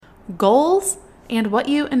Goals and what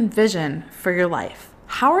you envision for your life.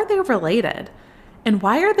 How are they related? And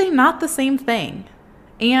why are they not the same thing?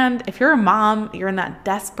 And if you're a mom, you're in that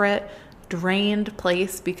desperate, drained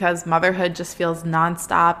place because motherhood just feels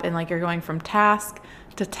nonstop and like you're going from task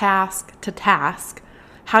to task to task.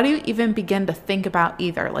 How do you even begin to think about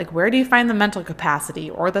either? Like, where do you find the mental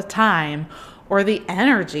capacity or the time or the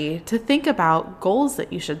energy to think about goals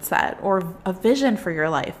that you should set or a vision for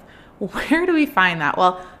your life? Where do we find that?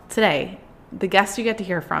 Well, today, the guest you get to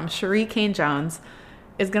hear from, Sheree Cain-Jones,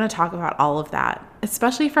 is going to talk about all of that,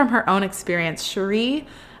 especially from her own experience. Sheree,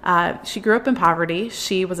 she grew up in poverty.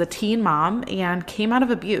 She was a teen mom and came out of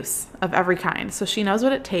abuse of every kind. So she knows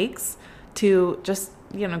what it takes to just,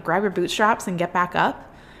 grab your bootstraps and get back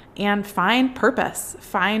up and find purpose,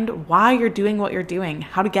 find why you're doing what you're doing,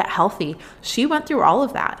 how to get healthy. She went through all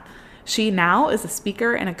of that. She now is a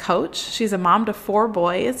speaker and a coach. She's a mom to 4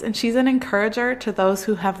 boys, and she's an encourager to those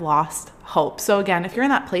who have lost hope. So again, if you're in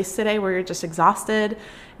that place today where you're just exhausted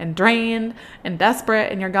and drained and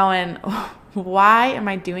desperate and you're going, why am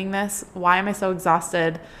I doing this? Why am I so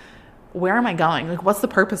exhausted? Where am I going? Like, what's the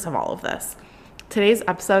purpose of all of this? Today's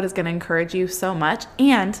episode is going to encourage you so much,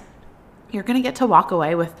 and you're going to get to walk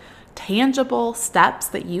away with tangible steps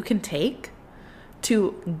that you can take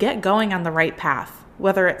to get going on the right path,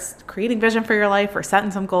 whether it's creating vision for your life or setting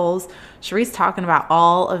some goals. Sheree's talking about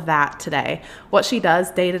all of that today. What she does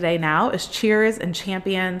day to day now is cheers and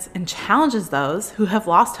champions and challenges those who have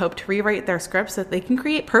lost hope to rewrite their scripts so that they can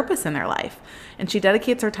create purpose in their life. And she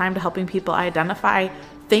dedicates her time to helping people identify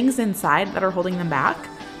things inside that are holding them back,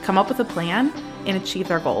 come up with a plan, and achieve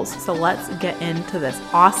their goals. So let's get into this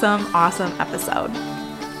awesome episode.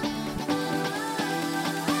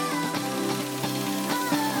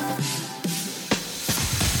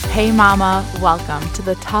 Hey mama, welcome to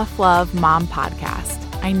the Tough Love Mom Podcast.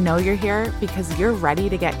 I know you're here because you're ready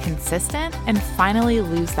to get consistent and finally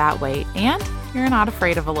lose that weight, and you're not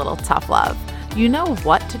afraid of a little tough love. You know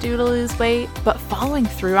what to do to lose weight, but following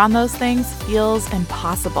through on those things feels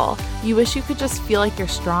impossible. You wish you could just feel like your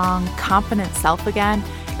strong, confident self again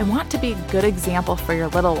and want to be a good example for your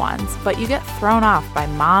little ones, but you get thrown off by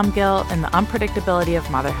mom guilt and the unpredictability of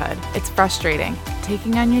motherhood. It's frustrating.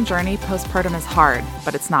 Taking on your journey postpartum is hard,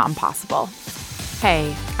 but it's not impossible.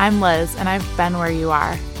 Hey, I'm Liz, and I've been where you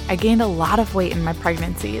are. I gained a lot of weight in my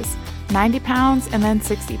pregnancies, 90 pounds and then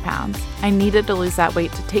 60 pounds. I needed to lose that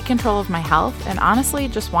weight to take control of my health and honestly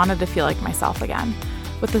just wanted to feel like myself again.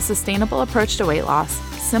 With a sustainable approach to weight loss,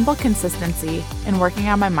 simple consistency, and working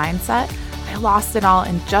on my mindset, I lost it all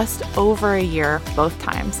in just over a year both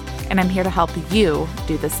times, and I'm here to help you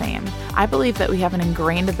do the same. I believe that we have an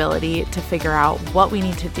ingrained ability to figure out what we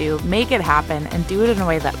need to do, make it happen, and do it in a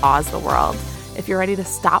way that awes the world. If you're ready to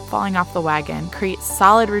stop falling off the wagon, create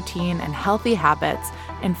solid routine and healthy habits,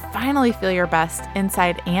 and finally feel your best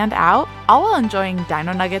inside and out, all while enjoying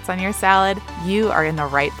dino nuggets on your salad, you are in the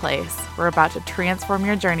right place. We're about to transform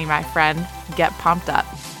your journey, my friend. Get pumped up.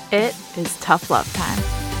 It is tough love time.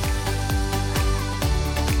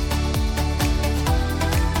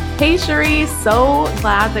 Hey Sheree, so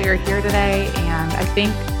glad that you're here today, and I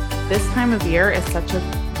think this time of year is such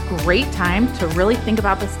a great time to really think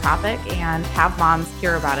about this topic and have moms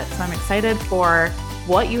hear about it. So I'm excited for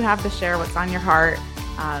what you have to share, what's on your heart.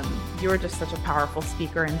 You are just such a powerful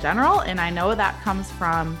speaker in general, and I know that comes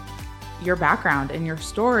from your background and your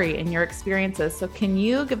story and your experiences. So can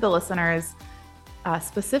you give the listeners,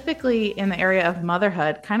 specifically in the area of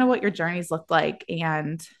motherhood, kind of what your journeys looked like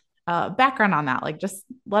and background on that? Like, just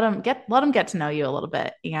let them get to know you a little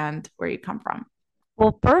bit and where you come from.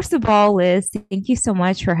 Well, first of all, Liz, thank you so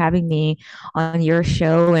much for having me on your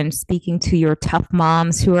show and speaking to your tough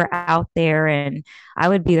moms who are out there. And I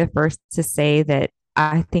would be the first to say that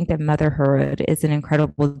I think that motherhood is an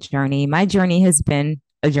incredible journey. My journey has been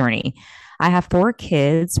a journey. I have 4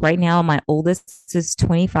 kids. Right now, my oldest is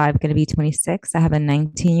 25, going to be 26. I have a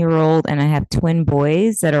 19-year-old and I have twin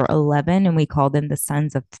boys that are 11, and we call them the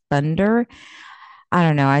Sons of Thunder. I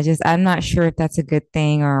don't know. I'm not sure if that's a good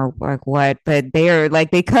thing or like what, but they are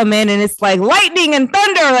like, they come in and it's like lightning and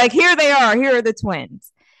thunder. Like, here they are. Here are the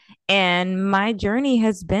twins. And my journey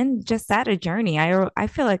has been just that, a journey. I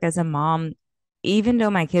feel like as a mom, even though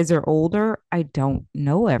my kids are older, I don't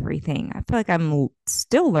know everything. I feel like I'm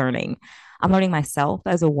still learning. I'm learning myself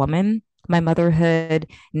as a woman. My motherhood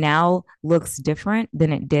now looks different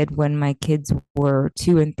than it did when my kids were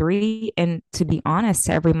 2 and 3. And to be honest,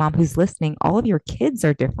 to every mom who's listening, all of your kids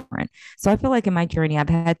are different. So I feel like in my journey, I've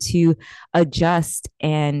had to adjust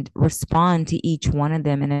and respond to each one of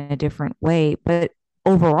them in a different way. But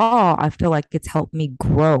overall, I feel like it's helped me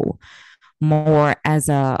grow more as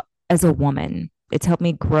a woman. It's helped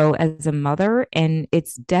me grow as a mother, and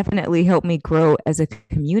it's definitely helped me grow as a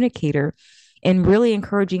communicator and really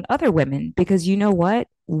encouraging other women because you know what?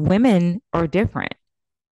 Women are different.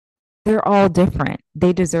 They're all different.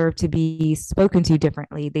 They deserve to be spoken to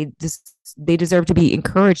differently. They deserve to be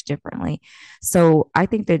encouraged differently. So I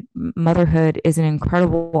think that motherhood is an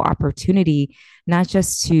incredible opportunity, not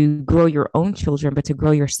just to grow your own children, but to grow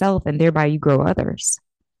yourself and thereby you grow others.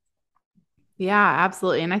 Yeah,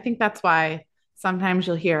 absolutely. And I think that's why sometimes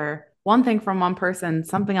you'll hear one thing from one person,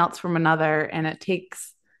 something else from another, and it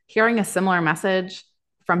takes hearing a similar message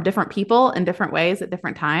from different people in different ways at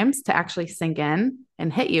different times to actually sink in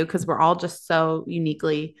and hit you because we're all just so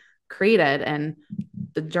uniquely created. And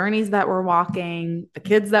the journeys that we're walking, the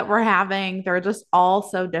kids that we're having, they're just all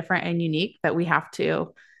so different and unique that we have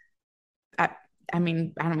to. I, I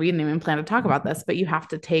mean, we didn't even plan to talk about this, but you have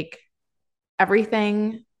to take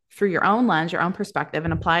everything through your own lens, your own perspective,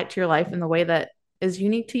 and apply it to your life in the way that is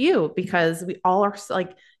unique to you because we all are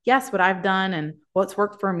like, yes, what I've done and what's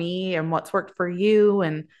worked for me and what's worked for you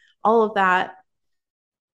and all of that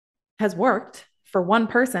has worked for one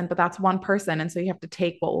person, but that's one person. And so you have to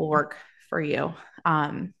take what will work for you.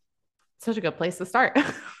 Um, Such a good place to start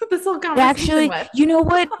this whole It conversation actually, with. you know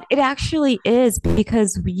what? It actually is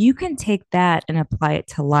because you can take that and apply it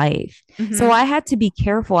to life. So Mm-hmm. I had to be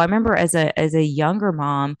careful. I remember as a younger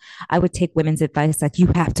mom, I would take women's advice like you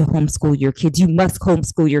have to homeschool your kids. You must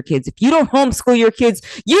homeschool your kids. If you don't homeschool your kids,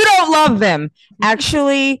 you don't love them.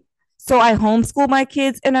 Actually, so I homeschool my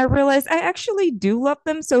kids and I realized I actually do love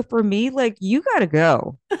them. So for me, like you got to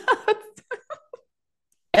go.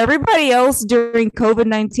 Everybody else during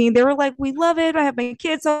COVID-19, they were like, we love it. I have my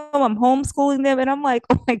kids home. I'm homeschooling them. And I'm like,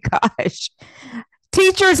 oh my gosh,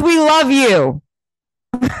 teachers, we love you.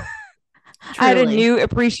 I had a Truly. new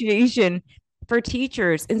appreciation for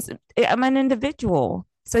teachers. And I'm an individual.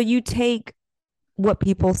 So you take what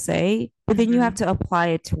people say, but then you have Mm-hmm. to apply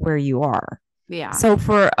it to where you are. Yeah. So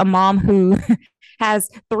for a mom who has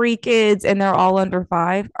three kids and they're all under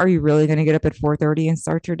five, are you really going to get up at 4:30 and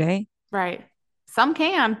start your day? Right. Some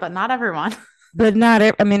can, but not everyone. But not,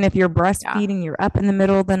 I mean, if you're Yeah. breastfeeding, you're up in the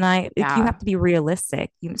middle of the night. You Yeah. have to be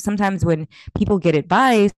realistic. Sometimes when people get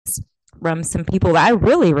advice from some people that I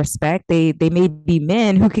really respect, they may be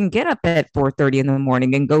men who can get up at 4:30 in the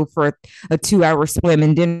morning and go for a 2 hour swim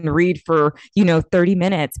and then read for 30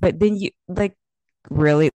 minutes. But then you like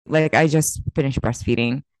really like I just finished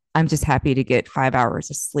breastfeeding. I'm just happy to get 5 hours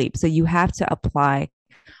of sleep. So you have to apply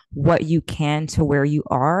what you can to where you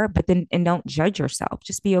are, but then and don't judge yourself.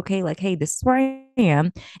 Just be okay, like, hey, this is where I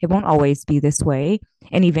am. It won't always be this way.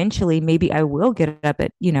 And eventually maybe I will get up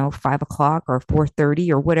at, 5 o'clock or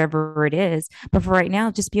 4:30 or whatever it is. But for right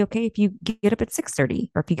now, just be okay if you get up at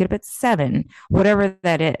 6:30 or if you get up at 7, whatever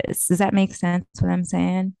that is. Does that make sense what I'm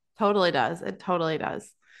saying? Totally does. It totally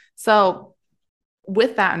does. So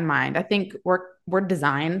with that in mind, I think we're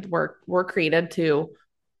designed, we're created to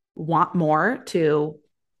want more, to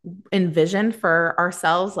envision for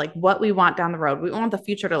ourselves like what we want down the road. We want the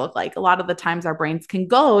future to look like. A lot of the times our brains can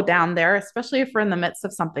go down there, especially if we're in the midst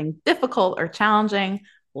of something difficult or challenging,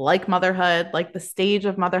 like motherhood, like the stage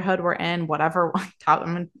of motherhood we're in, whatever.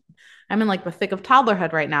 I'm in like the thick of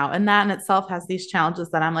toddlerhood right now. And that in itself has these challenges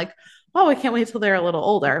that I'm like, oh, I can't wait till they're a little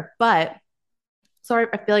older. But so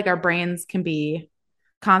I feel like our brains can be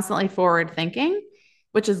constantly forward thinking,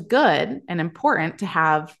 which is good and important to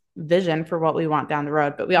have vision for what we want down the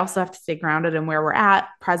road. But we also have to stay grounded in where we're at,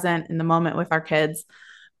 present in the moment with our kids.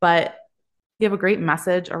 But you have a great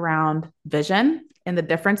message around vision and the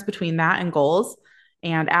difference between that and goals.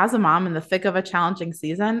 And as a mom in the thick of a challenging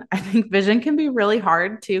season, I think vision can be really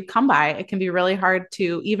hard to come by. It can be really hard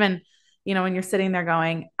to even, when you're sitting there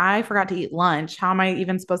going, I forgot to eat lunch. How am I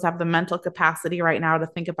even supposed to have the mental capacity right now to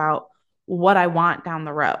think about what I want down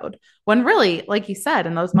the road? When really, like you said,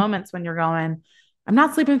 in those moments when you're going, I'm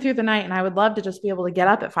not sleeping through the night and I would love to just be able to get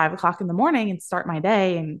up at 5 o'clock in the morning and start my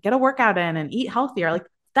day and get a workout in and eat healthier. Like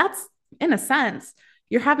that's in a sense,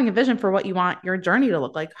 you're having a vision for what you want your journey to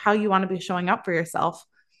look like, how you want to be showing up for yourself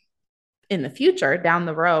in the future down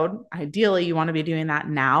the road. Ideally, you want to be doing that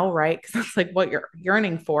now, right? Because that's like what you're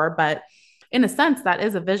yearning for. But in a sense, that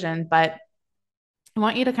is a vision. But I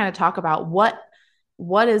want you to kind of talk about what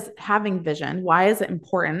is having vision? Why is it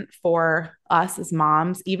important for us as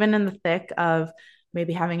moms, even in the thick of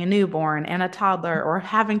maybe having a newborn and a toddler or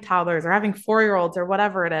having toddlers or having 4-year-olds or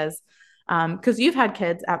whatever it is? Because you've had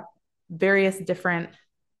kids at various different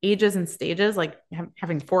ages and stages, like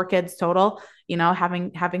having 4 kids total,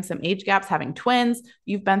 having some age gaps, having twins.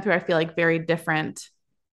 You've been through, I feel like, very different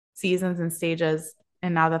seasons and stages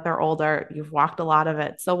and now that they're older, you've walked a lot of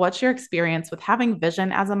it. So, what's your experience with having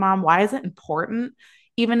vision as a mom? Why is it important,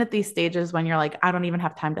 even at these stages when you're like, I don't even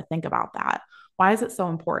have time to think about that? Why is it so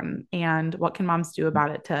important? And what can moms do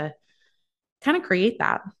about it to kind of create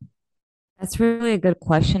that? That's really a good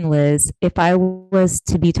question, Liz. If I was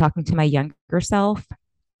to be talking to my younger self,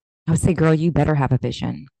 I would say, girl, you better have a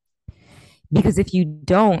vision. Because if you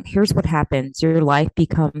don't, here's what happens: your life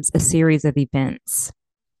becomes a series of events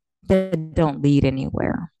that don't lead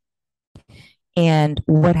anywhere. And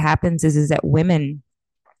what happens is that women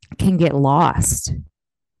can get lost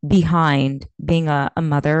behind being a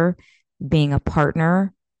mother, being a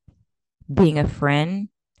partner, being a friend,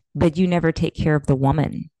 but you never take care of the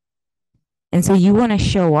woman. And so you want to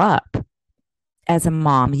show up as a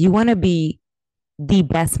mom. You want to be the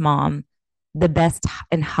best mom, the best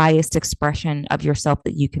and highest expression of yourself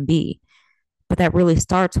that you can be. But that really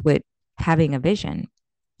starts with having a vision.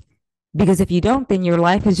 Because if you don't, then your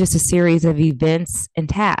life is just a series of events and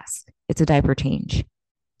tasks. It's a diaper change,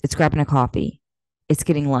 it's grabbing a coffee, it's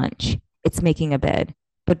getting lunch, it's making a bed.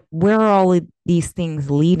 But where are all of these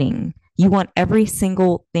things leading? You want every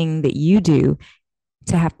single thing that you do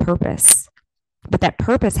to have purpose, but that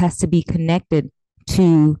purpose has to be connected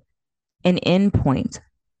to an endpoint.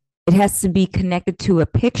 It has to be connected to a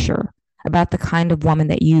picture about the kind of woman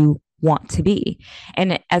that you want to be.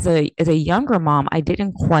 And as a younger mom, I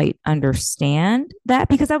didn't quite understand that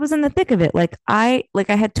because I was in the thick of it. Like I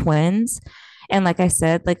had twins, and like I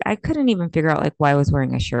said, like I couldn't even figure out like why I was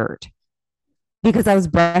wearing a shirt because I was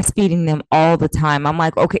breastfeeding them all the time. I'm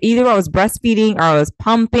like, okay, either I was breastfeeding or I was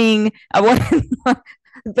pumping. I wasn't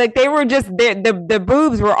like they were just there. The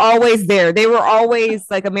boobs were always there. They were always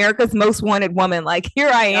like America's Most Wanted woman. Like here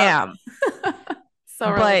I Yep. am.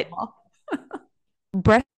 So But relatable.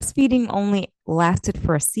 breastfeeding only lasted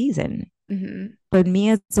for a season. Mm-hmm. But me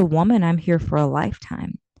as a woman, I'm here for a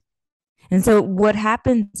lifetime. And so what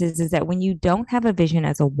happens is that when you don't have a vision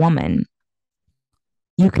as a woman,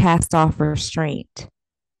 you cast off restraint.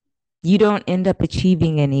 You don't end up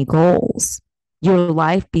achieving any goals. Your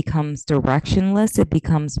life becomes directionless, it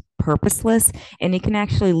becomes purposeless, and it can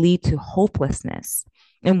actually lead to hopelessness.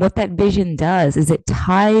 And what that vision does is it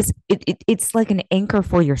ties, it's like an anchor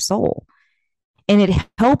for your soul. And it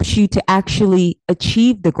helps you to actually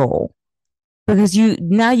achieve the goal because you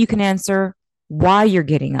now you can answer why you're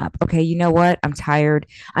getting up. Okay, you know what? I'm tired.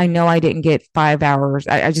 I know I didn't get 5 hours.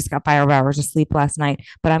 I just got 5 hours of sleep last night,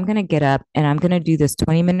 but I'm going to get up and I'm going to do this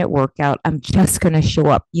 20-minute workout. I'm just going to show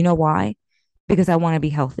up. You know why? Because I want to be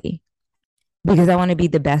healthy. Because I want to be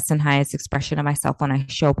the best and highest expression of myself when I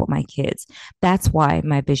show up with my kids. That's why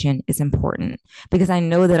my vision is important because I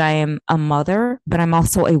know that I am a mother, but I'm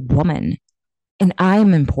also a woman and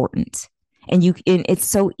I'm important. And it's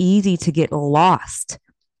so easy to get lost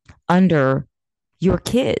under your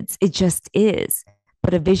kids. It just is.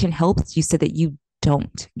 But a vision helps you so that you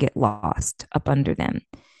don't get lost up under them.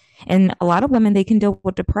 And a lot of women, they can deal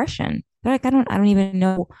with depression. They're like, I don't even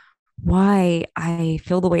know why I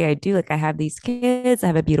feel the way I do. Like I have these kids, I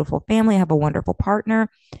have a beautiful family, I have a wonderful partner.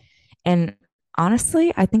 And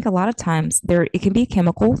honestly, I think a lot of times there it can be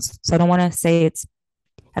chemicals. So I don't want to say,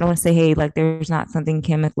 hey, like there's not something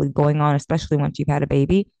chemically going on, especially once you've had a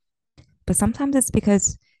baby. But sometimes it's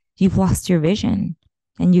because you've lost your vision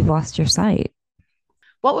and you've lost your sight.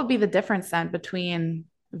 What would be the difference then between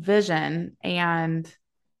vision and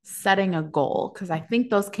setting a goal? Because I think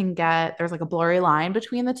those can get, there's like a blurry line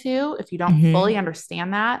between the two if you don't fully Mm-hmm.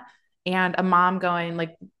 understand that. And a mom going,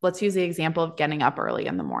 like, let's use the example of getting up early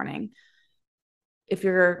in the morning. If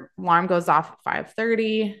your alarm goes off at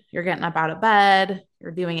 5:30, you're getting up out of bed,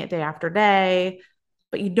 you're doing it day after day,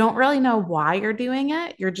 but you don't really know why you're doing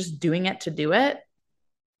it. You're just doing it to do it,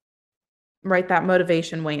 right? That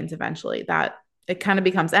motivation wanes eventually. That it kind of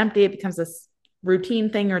becomes empty. It becomes this routine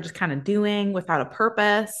thing you're just kind of doing without a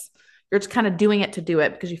purpose. You're just kind of doing it to do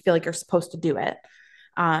it because you feel like you're supposed to do it.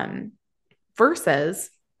 Um, Versus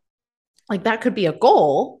like that could be a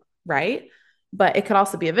goal, right? But it could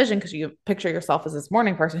also be a vision because you picture yourself as this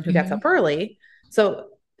morning person who gets up Mm-hmm. early. So,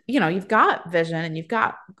 you've got vision and you've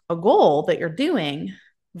got a goal that you're doing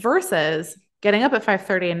versus getting up at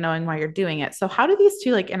 5:30 and knowing why you're doing it. So, how do these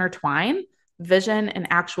two like intertwine, vision and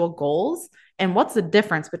actual goals? And what's the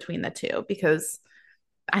difference between the two? Because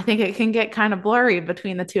I think it can get kind of blurry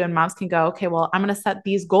between the two, and moms can go, okay, well, I'm going to set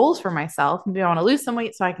these goals for myself. Maybe I want to lose some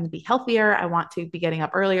weight so I can be healthier. I want to be getting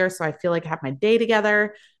up earlier so I feel like I have my day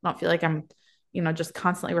together. I don't feel like I'm, just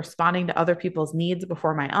constantly responding to other people's needs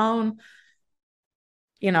before my own.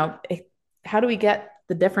 You know, it, how do we get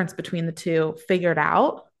the difference between the two figured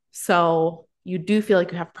out so you do feel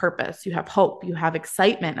like you have purpose, you have hope, you have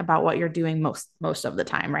excitement about what you're doing most of the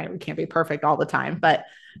time, right? We can't be perfect all the time, but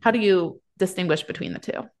how do you distinguish between the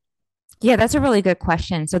two? Yeah, that's a really good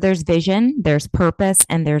question. So there's vision, there's purpose,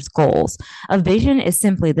 and there's goals. A vision is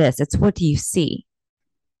simply this, it's what do you see?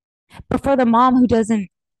 But for the mom who doesn't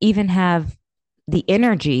even have the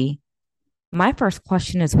energy, my first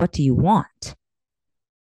question is, what do you want?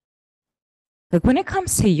 Like when it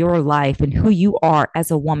comes to your life and who you are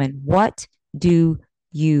as a woman, what do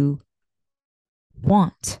you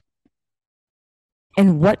want?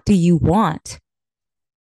 And what do you want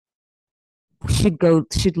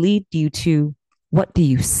should lead you to what do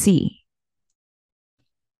you see?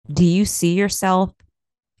 Do you see yourself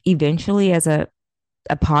eventually as a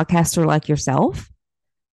podcaster like yourself?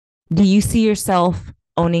 Do you see yourself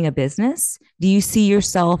owning a business? Do you see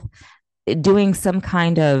yourself doing some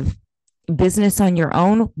kind of business on your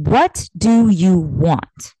own? What do you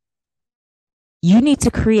want? You need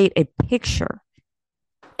to create a picture,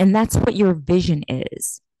 and that's what your vision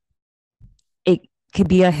is. It could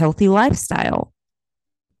be a healthy lifestyle,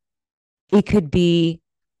 it could be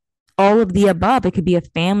all of the above. It could be a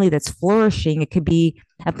family that's flourishing. It could be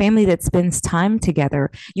a family that spends time together.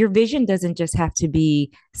 Your vision doesn't just have to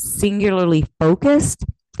be singularly focused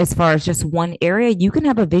as far as just one area. You can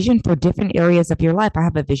have a vision for different areas of your life. I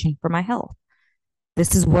have a vision for my health.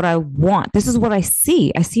 This is what I want. This is what I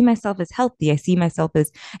see. I see myself as healthy. I see myself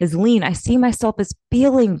as lean. I see myself as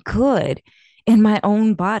feeling good in my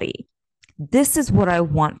own body. This is what I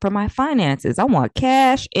want for my finances. I want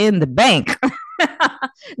cash in the bank.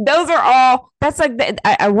 Those are all, that's like,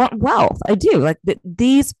 I want wealth. I do. Like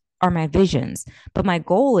these are my visions. But my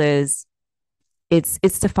goal is, it's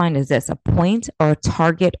defined as this: a point or a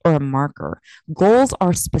target or a marker. Goals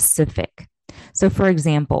are specific. So, for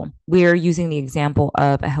example, we're using the example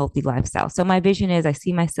of a healthy lifestyle. So, my vision is I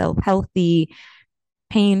see myself healthy,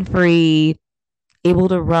 pain free, able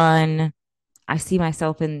to run. I see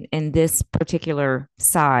myself in this particular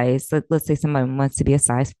size. Let's say someone wants to be a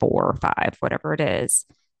size 4 or 5, whatever it is.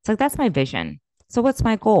 It's like that's my vision. So, what's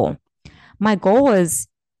my goal? My goal is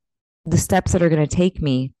the steps that are going to take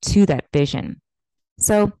me to that vision.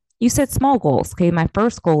 So, you said small goals. Okay. My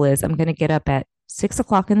first goal is I'm going to get up at 6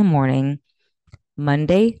 o'clock in the morning,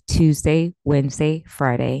 Monday, Tuesday, Wednesday,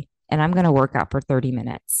 Friday, and I'm going to work out for 30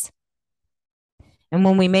 minutes. And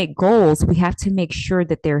when we make goals, we have to make sure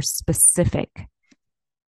that they're specific.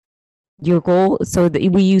 Your goal, so that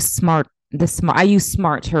we use I use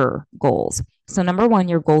smarter goals. So number one,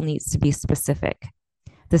 your goal needs to be specific.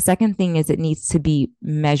 The second thing is it needs to be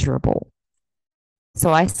measurable.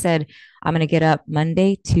 So I said, I'm going to get up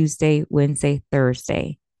Monday, Tuesday, Wednesday,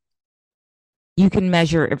 Thursday. You can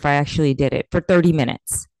measure if I actually did it for 30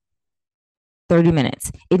 minutes. 30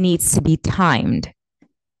 minutes. It needs to be timed.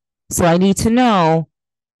 So I need to know,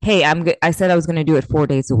 hey, I said I was going to do it 4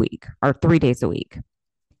 days a week or 3 days a week.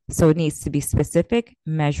 So it needs to be specific,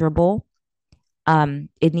 measurable.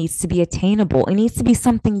 It needs to be attainable. It needs to be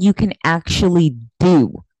something you can actually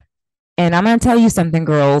do. And I'm going to tell you something,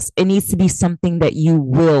 girls. It needs to be something that you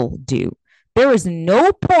will do. There is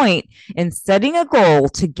no point in setting a goal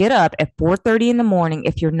to get up at 4:30 in the morning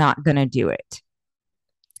if you're not going to do it.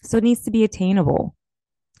 So it needs to be attainable.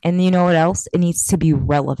 And you know what else? It needs to be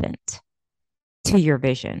relevant to your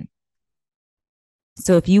vision.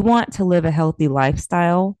 So if you want to live a healthy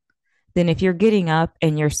lifestyle, then if you're getting up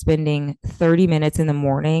and you're spending 30 minutes in the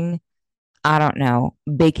morning, I don't know,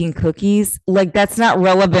 baking cookies, like that's not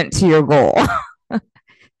relevant to your goal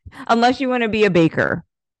unless you want to be a baker.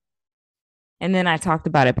 And then I talked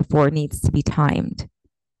about it before, it needs to be timed.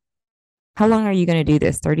 How long are you going to do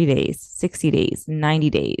this? 30 days, 60 days, 90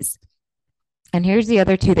 days. And here's the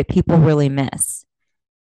other two that people really miss.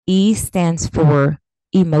 E stands for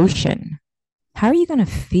emotion. How are you going to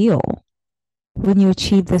feel when you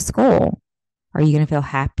achieve this goal? Are you going to feel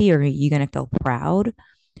happy? Or are you going to feel proud?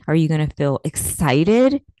 Are you going to feel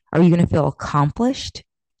excited? Are you going to feel accomplished?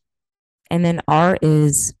 And then R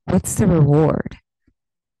is, what's the reward?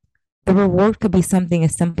 The reward could be something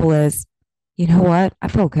as simple as, you know what? I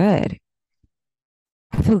feel good.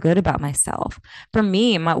 I feel good about myself. For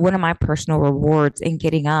me, one of my personal rewards in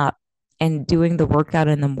getting up and doing the workout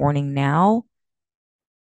in the morning now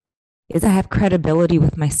is I have credibility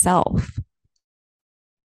with myself.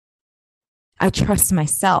 I trust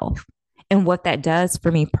myself. And what that does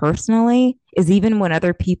for me personally is even when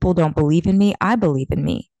other people don't believe in me, I believe in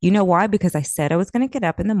me. You know why? Because I said I was going to get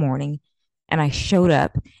up in the morning and I showed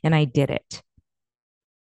up and I did it.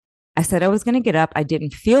 I said I was going to get up. I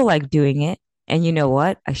didn't feel like doing it. And you know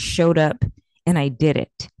what? I showed up and I did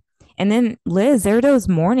it. And then, Liz, there are those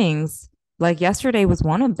mornings Like yesterday was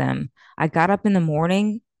one of them. I got up in the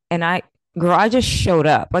morning and girl, I just showed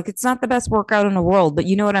up. Like it's not the best workout in the world, but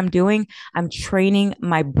you know what I'm doing? I'm training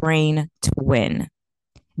my brain to win.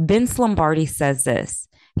 Vince Lombardi says this.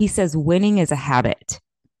 He says winning is a habit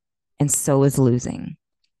and so is losing.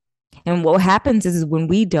 And what happens is when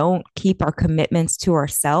we don't keep our commitments to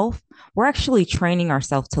ourselves, we're actually training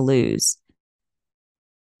ourselves to lose.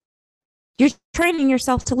 You're training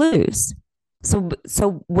yourself to lose. So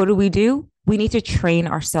what do? We need to train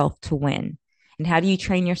ourselves to win. And how do you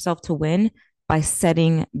train yourself to win? By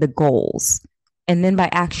setting the goals and then by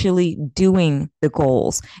actually doing the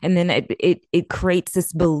goals. And then it creates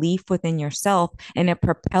this belief within yourself and it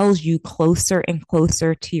propels you closer and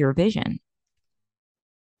closer to your vision.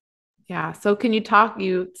 Yeah. So can you talk?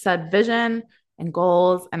 You said vision and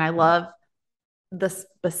goals, and I love the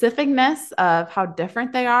specificness of how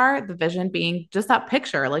different they are. The vision being just that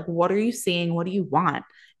picture, like what are you seeing? What do you want?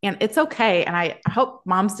 And it's okay. And I hope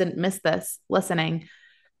moms didn't miss this listening.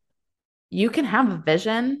 You can have a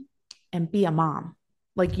vision and be a mom.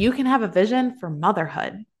 Like you can have a vision for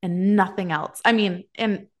motherhood and nothing else. I mean,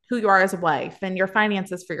 and who you are as a wife and your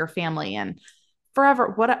finances for your family and forever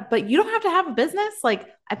what, but you don't have to have a business. Like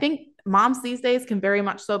I think moms these days can very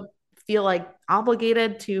much so feel like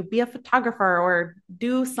obligated to be a photographer or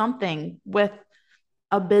do something with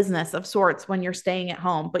a business of sorts when you're staying at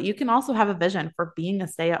home, but you can also have a vision for being a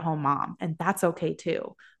stay-at-home mom, and that's okay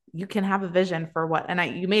too. You can have a vision for what,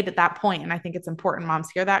 and you made it that point, and I think it's important moms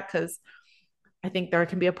hear that because I think there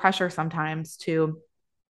can be a pressure sometimes to,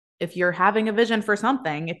 if you're having a vision for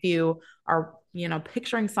something, if you are,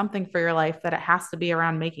 picturing something for your life, that it has to be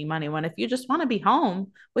around making money. When if you just want to be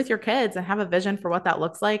home with your kids and have a vision for what that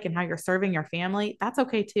looks like and how you're serving your family, that's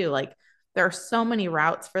okay too. Like there are so many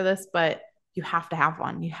routes for this, but you have to have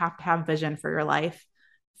one. You have to have vision for your life,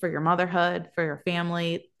 for your motherhood, for your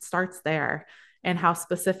family. It starts there. And how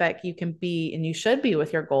specific you can be and you should be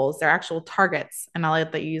with your goals. They're actual targets. And I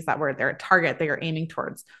like that you use that word. They're a target that you're aiming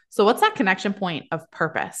towards. So, what's that connection point of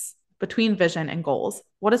purpose between vision and goals?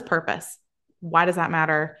 What is purpose? Why does that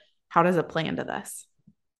matter? How does it play into this?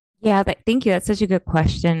 Yeah, thank you. That's such a good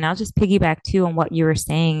question. I'll just piggyback too on what you were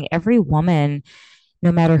saying. Every woman,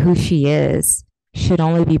 no matter who she is, should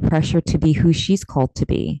only be pressured to be who she's called to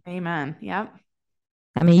be. Amen. Yep.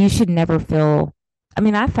 I mean, you should never feel, I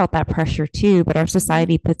mean, I felt that pressure too, but our Mhm.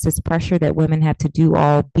 society puts this pressure that women have to do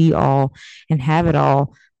all, be all, and have it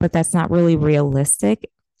all. But that's not really realistic.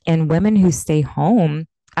 And women who stay home,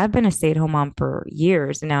 I've been a stay-at-home mom for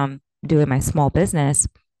years, and now I'm doing my small business.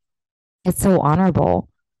 It's so honorable.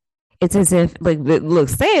 It's as if, like, look,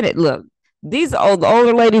 saying it, look, these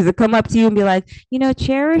older ladies that come up to you and be like,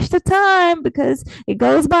 cherish the time because it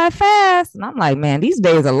goes by fast. And I'm like, man, these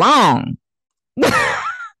days are long.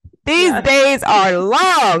 These Yes. days are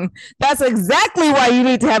long. That's exactly why you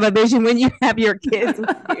need to have a vision when you have your kids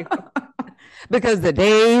with you because the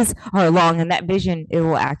days are long and that vision, it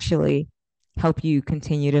will actually help you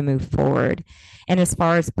continue to move forward. And as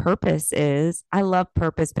far as purpose is, I love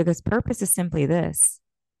purpose because purpose is simply this.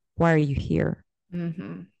 Why are you here?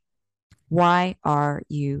 Mm-hmm. Why are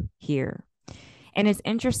you here? And it's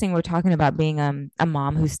interesting. We're talking about being a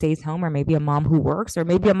mom who stays home, or maybe a mom who works, or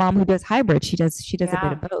maybe a mom who does hybrid. She does a bit of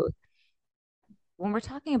Yeah. both. When we're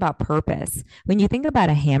talking about purpose, when you think about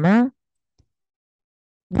a hammer,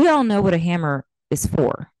 we all know what a hammer is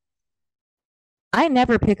for. I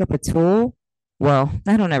never pick up a tool. Well,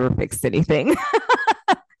 I don't ever fix anything.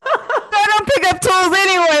 I don't pick up tools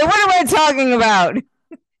anyway. What am I talking about?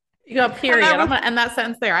 You go, I period. I'm never going to end that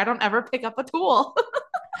sentence there. I don't ever pick up a tool.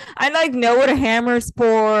 I like know what a hammer is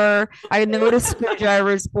for. I know what a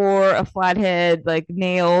screwdriver is for, a flathead, like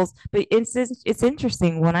nails. But it's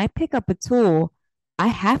interesting when I pick up a tool, I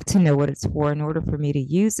have to know what it's for in order for me to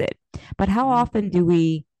use it. But how Mhm. often do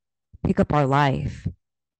we pick up our life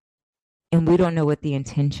and we don't know what the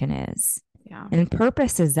intention is? Yeah. And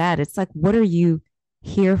purpose is that. It's like, what are you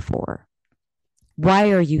here for?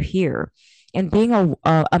 Why are you here? And being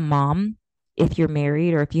a mom, if you're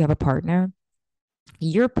married or if you have a partner,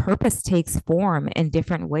 your purpose takes form in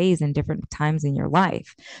different ways and different times in your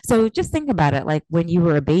life. So just think about it. Like when you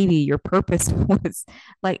were a baby, your purpose was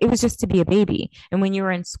like it was just to be a baby. And when you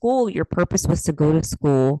were in school, your purpose was to go to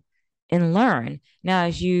school and learn. Now,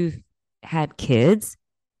 as you've had kids,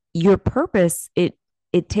 your purpose it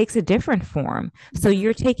takes a different form. So Mhm.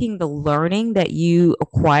 you're taking the learning that you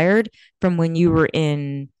acquired from when you were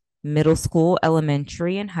in middle school,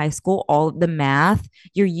 elementary, and high school, all of the math,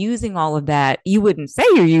 you're using all of that. You wouldn't say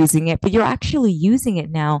you're using it, but you're actually using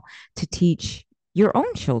it now to teach your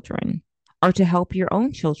own children or to help your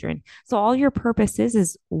own children. So all your purpose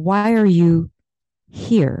is why are you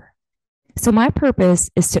here? So my purpose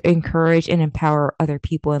is to encourage and empower other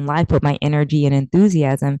people in life with my energy and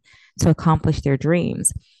enthusiasm to accomplish their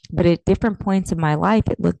dreams. But at different points in my life,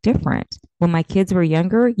 it looked different. When my kids were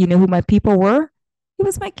younger, you know who my people were? It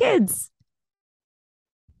was my kids.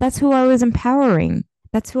 That's who I was empowering.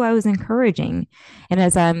 That's who I was encouraging. And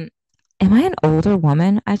am I an older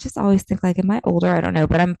woman? I just always think like, am I older? I don't know,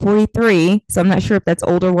 but I'm 43, so I'm not sure if that's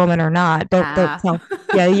older woman or not. Don't Ah, tell.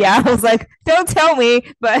 Yeah, yeah. I was like, don't tell me.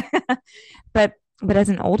 But but but as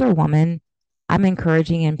an older woman, I'm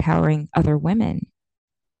encouraging and empowering other women.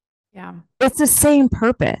 yeah. It's the same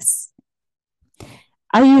purpose.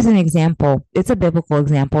 I'll use an example. It's a biblical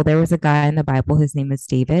example. There was a guy in the Bible, his name was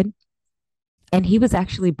David, and he was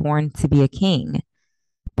actually born to be a king.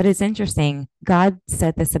 But it's interesting. God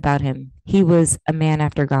said this about him. He was a man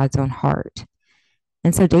after God's own heart.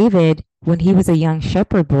 And so, David, when he was a young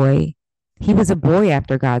shepherd boy, he was a boy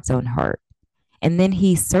after God's own heart. And then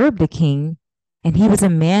he served the king, and he was a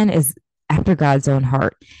man as after God's own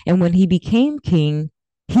heart. And when he became king,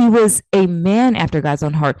 he was a man after God's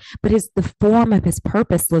own heart, but the form of his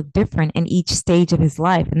purpose looked different in each stage of his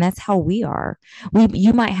life, and that's how we are.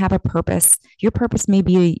 You might have a purpose. Your purpose may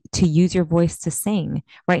be to use your voice to sing.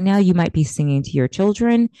 Right now, you might be singing to your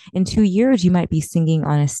children. In 2 years, you might be singing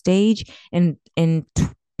on a stage. In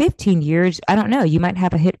 15 years, I don't know. You might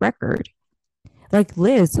have a hit record. Like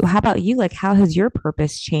Liz, how about you? Like, how has your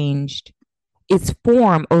purpose changed its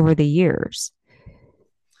form over the years?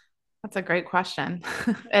 That's a great question.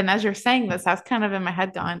 And as you're saying this, I was kind of in my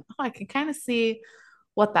head going, oh, I can kind of see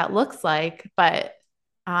what that looks like. But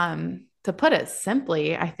to put it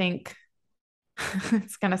simply, I think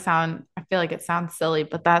it's going to sound, I feel like it sounds silly,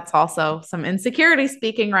 but that's also some insecurity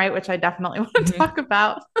speaking, right? Which I definitely want to Mm-hmm. talk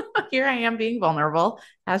about. Here I am being vulnerable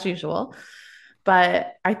as usual.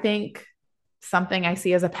 But I think something I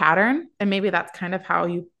see as a pattern, and maybe that's kind of how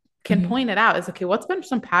you can Mm-hmm. point it out is okay, what's been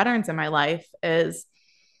some patterns in my life is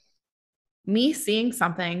me seeing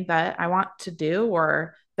something that I want to do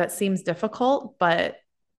or that seems difficult, but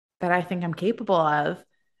that I think I'm capable of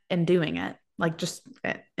and doing it. Like just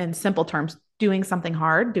in simple terms, doing something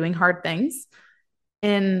hard, doing hard things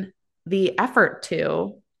in the effort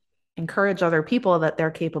to encourage other people that they're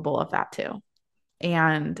capable of that too.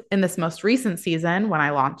 And in this most recent season, when I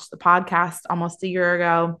launched the podcast almost a year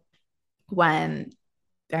ago, when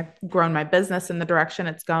I've grown my business in the direction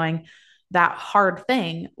it's going, that hard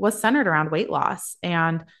thing was centered around weight loss.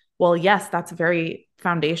 And well, yes, that's very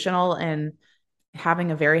foundational in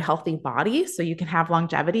having a very healthy body so you can have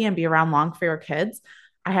longevity and be around long for your kids.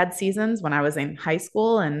 I had seasons when I was in high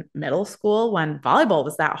school and middle school when volleyball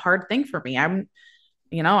was that hard thing for me. I'm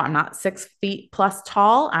not 6 feet plus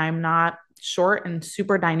tall. I'm not short and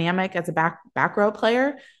super dynamic as a back row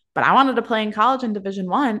player, but I wanted to play in college in Division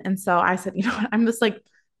One. And so I said, you know what, I'm this like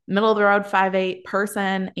middle of the road 5'8"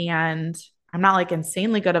 person, and I'm not like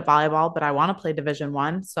insanely good at volleyball, but I want to play Division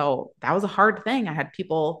One. So that was a hard thing. I had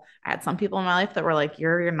some people in my life that were like,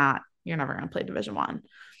 you're never gonna play Division One.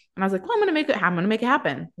 And I was like, well, I'm gonna make it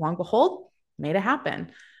happen. Lo and behold, made it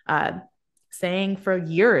happen. Uh, saying for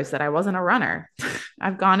years that I wasn't a runner.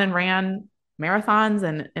 I've gone and ran marathons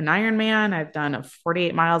and an Ironman. I've done a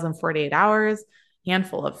 48 miles in 48 hours,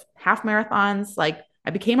 handful of half marathons. Like I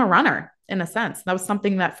became a runner in a sense. That was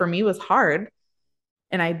something that for me was hard.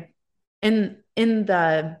 And in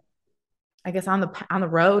the, I guess on the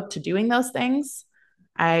road to doing those things,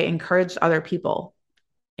 I encouraged other people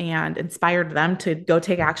and inspired them to go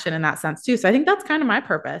take action in that sense too. So I think that's kind of my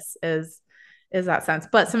purpose is that sense.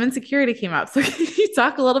 But some insecurity came up. So can you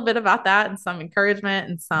talk a little bit about that and some encouragement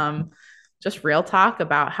and some just real talk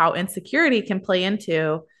about how insecurity can play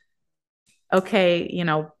into, okay,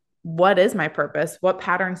 what is my purpose? What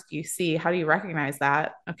patterns do you see? How do you recognize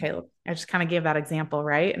that? Okay, look, I just kind of gave that example,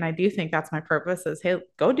 right? And I do think that's my purpose is, hey,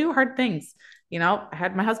 go do hard things. I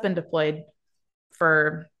had my husband deployed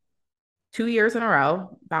for 2 years in a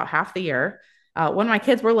row, about half the year, when my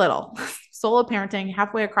kids were little. Solo parenting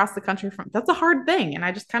halfway across the country from that's a hard thing. And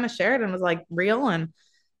I just kind of shared and was like real and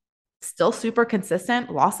still super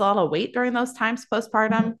consistent, lost a lot of weight during those times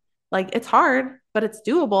postpartum. Like it's hard, but it's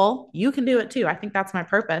doable. You can do it too. I think that's my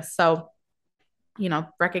purpose. So,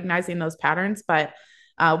 recognizing those patterns. But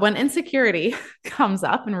when insecurity comes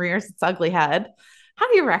up and rears its ugly head, how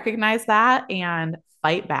do you recognize that and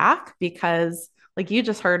fight back? Because like you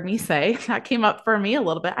just heard me say, that came up for me a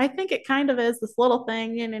little bit. I think it kind of is this little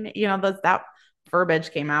thing, and that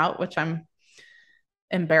verbiage came out, which I'm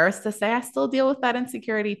embarrassed to say I still deal with that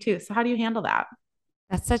insecurity too. So how do you handle that?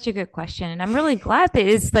 That's such a good question. And I'm really glad that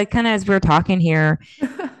it's like kind of as we're talking here,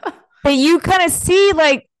 that you kind of see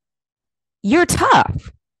like you're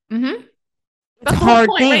tough. Mm-hmm. It's That's the whole hard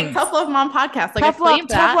point, right? things. Tough Love Mom podcast. Like I claimed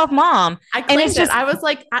Tough that. love mom. I And it's claimed it. just, I was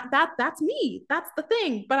like, that's me. That's the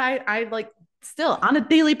thing. But I like still on a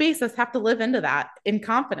daily basis have to live into that in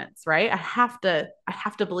confidence, right? I have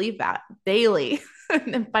to believe that daily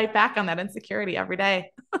and fight back on that insecurity every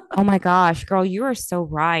day. oh my gosh, girl, you are so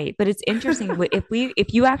right. But it's interesting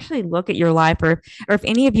if you actually look at your life, or if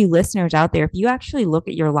any of you listeners out there, if you actually look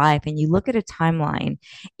at your life and you look at a timeline,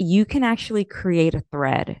 you can actually create a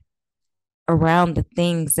thread around the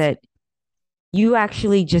things that you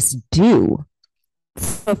actually just do.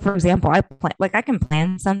 So for example, I can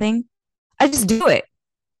plan something. I just do it.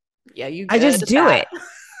 Yeah, you I good just at do that.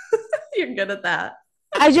 it. You're good at that.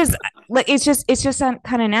 I just like it's just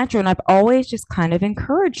kind of natural. And I've always just kind of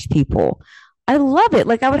encouraged people. I love it.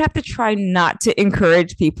 Like I would have to try not to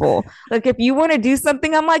encourage people. Like if you want to do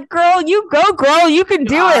something, I'm like, girl, you go, girl, you can You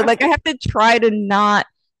do it. are. Like I have to try to not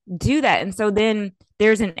do that. And so then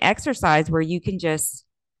there's an exercise where you can just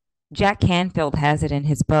Jack Canfield has it in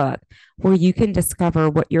his book where you can discover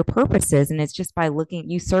what your purpose is. And it's just by looking,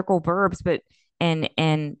 you circle verbs, but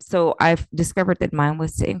and so I've discovered that mine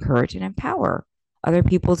was to encourage and empower other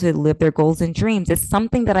people to live their goals and dreams. It's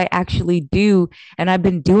something that I actually do, and I've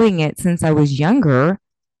been doing it since I was younger.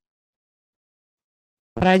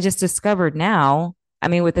 But I just discovered now, I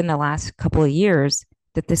mean, within the last couple of years,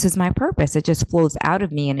 that this is my purpose. It just flows out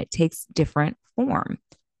of me and it takes different form.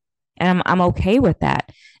 And I'm okay with that.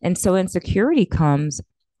 And so insecurity comes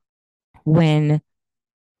when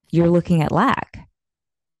you're looking at lack.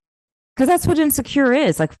 Because that's what insecure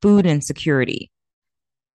is, like food insecurity.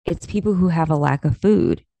 It's people who have a lack of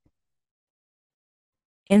food.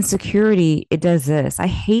 Insecurity, it does this. I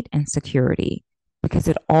hate insecurity because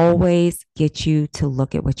it always gets you to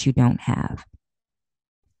look at what you don't have.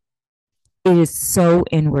 It is so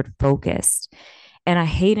inward focused. And I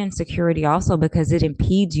hate insecurity also because it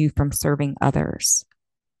impedes you from serving others.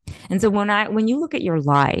 And so when you look at your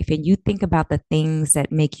life and you think about the things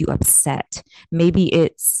that make you upset, maybe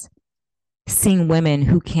it's seeing women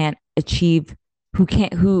who can't achieve,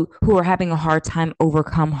 who are having a hard time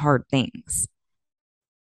overcome hard things.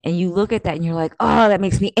 And you look at that and you're like, oh, that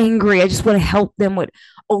makes me angry. I just want to help them with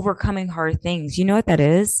overcoming hard things. You know what that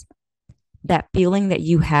is? That feeling that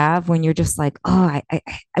you have when you're just like, oh,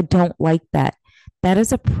 I don't like that. That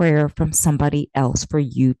is a prayer from somebody else for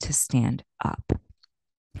you to stand up.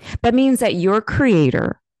 That means that your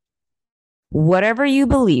creator, whatever you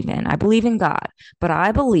believe in, I believe in God, but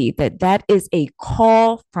I believe that that is a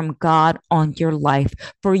call from God on your life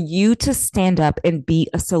for you to stand up and be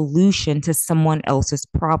a solution to someone else's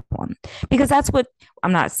problem. Because that's what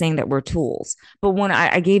I'm not saying that we're tools, but when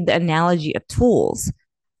I gave the analogy of tools,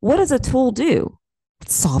 what does a tool do? It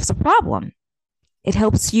solves a problem, it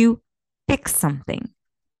helps you fix something.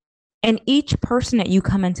 And each person that you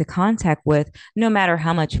come into contact with, no matter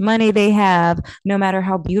how much money they have, no matter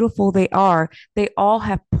how beautiful they all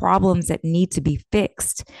have problems that need to be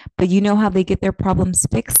fixed. But you know how they get their problems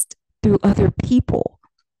fixed? Through other people.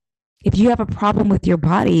 If you have a problem with your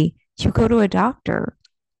body, you go to a doctor.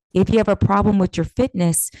 If you have a problem with your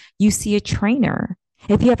fitness, you see a trainer.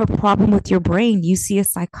 If you have a problem with your brain, you see a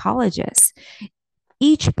psychologist.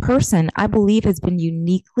 Each person, I believe, has been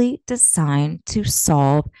uniquely designed to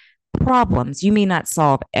solve problems. You may not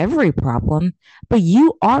solve every problem, but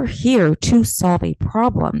you are here to solve a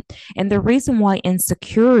problem. And the reason why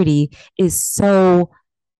insecurity is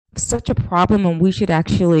such a problem and we should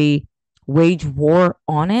actually wage war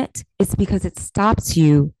on it is because it stops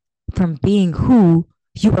you from being who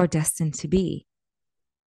you are destined to be.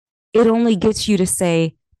 It only gets you to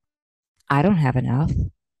say, I don't have enough.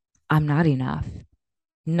 I'm not enough.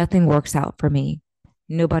 Nothing works out for me.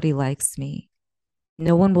 Nobody likes me.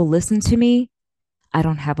 No one will listen to me. I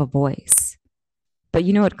don't have a voice. But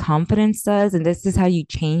you know what confidence does? And this is how you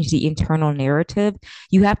change the internal narrative.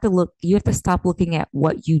 You have to stop looking at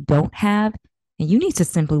what you don't have, and you need to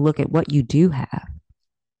simply look at what you do have.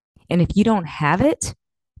 And if you don't have it,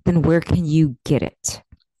 then where can you get it?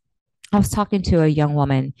 I was talking to a young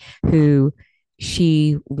woman who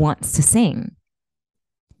she wants to sing,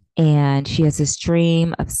 and she has this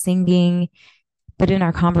dream of singing. But in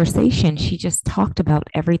our conversation, she just talked about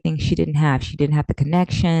everything she didn't have. She didn't have the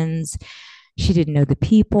connections. She didn't know the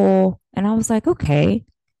people. And I was like, okay,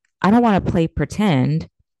 I don't want to play pretend.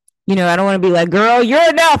 You know, I don't want to be like, girl, you're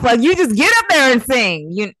enough. Like, you just get up there and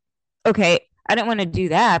sing. Okay. I didn't want to do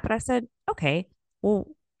that. But I said, okay, well,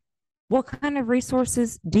 what kind of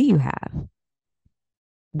resources do you have?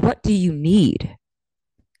 What do you need?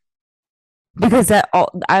 Because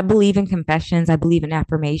I believe in confessions, I believe in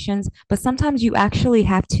affirmations, but sometimes you actually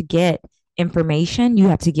have to get information, you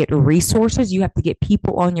have to get resources, you have to get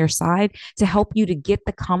people on your side to help you to get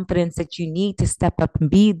the confidence that you need to step up and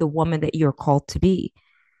be the woman that you're called to be.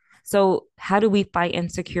 So, how do we fight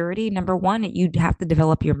insecurity? Number one, you have to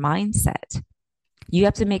develop your mindset. You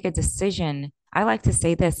have to make a decision. I like to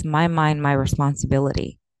say this: my mind, my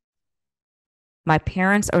responsibility. My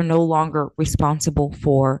parents are no longer responsible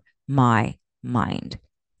for my mind.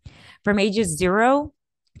 From ages 0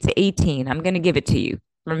 to 18, I'm going to give it to you.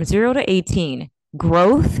 From 0 to 18,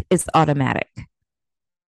 growth is automatic.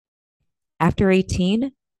 After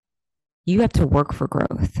 18, you have to work for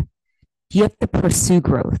growth. You have to pursue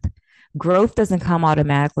growth. Growth doesn't come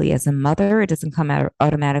automatically as a mother. It doesn't come out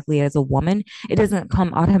automatically as a woman. It doesn't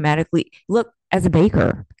come automatically. Look, as a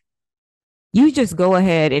baker, you just go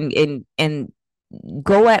ahead and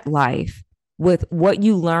go at life with what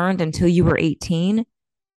you learned until you were 18,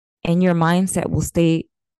 and your mindset will stay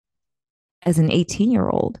as an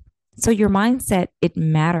 18-year-old. So your mindset, it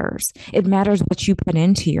matters. It matters what you put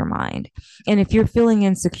into your mind. And if you're feeling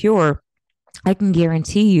insecure, I can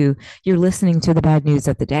guarantee you're listening to the bad news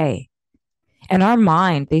of the day. And our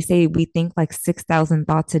mind, they say we think like 6,000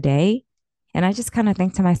 thoughts a day. And I just kind of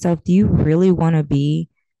think to myself, do you really want to be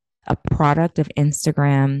a product of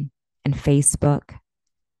Instagram and Facebook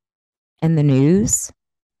and the news?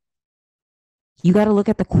 You got to look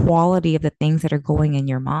at the quality of the things that are going in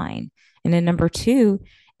your mind. And then number two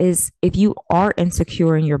is, if you are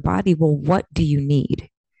insecure in your body, well, what do you need?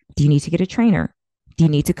 Do you need to get a trainer? Do you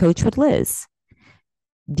need to coach with Liz?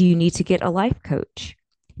 Do you need to get a life coach?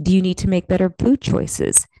 Do you need to make better food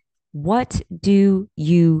choices? What do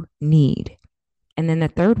you need? And then the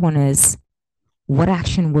third one is, what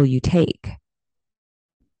action will you take?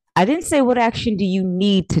 I didn't say what action do you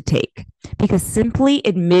need to take, because simply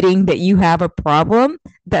admitting that you have a problem,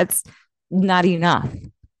 that's not enough.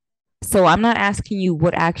 So I'm not asking you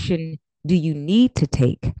what action do you need to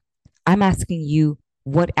take. I'm asking you,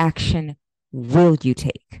 what action will you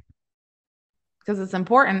take? Because it's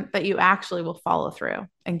important that you actually will follow through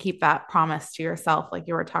and keep that promise to yourself, like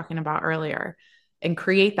you were talking about earlier, and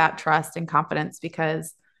create that trust and confidence.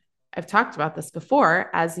 Because I've talked about this before,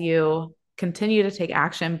 as you continue to take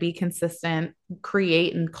action, be consistent,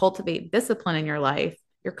 create and cultivate discipline in your life,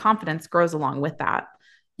 your confidence grows along with that.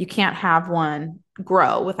 You can't have one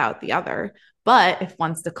grow without the other. But if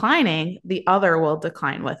one's declining, the other will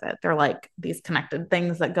decline with it. They're like these connected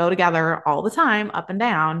things that go together all the time, up and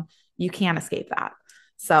down. You can't escape that.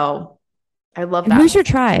 So I love And that. who's your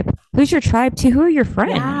tribe? Who's your tribe too? Who are your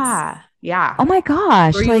friends? Yeah. Yeah. Oh my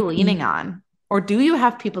gosh. Who are you leaning on? Or do you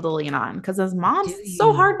have people to lean on? Because as moms, it's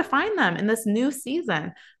so hard to find them in this new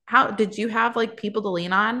season. How did you have like people to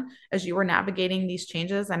lean on as you were navigating these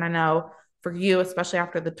changes? And I know for you, especially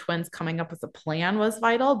after the twins, coming up with a plan was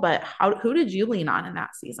vital, but who did you lean on in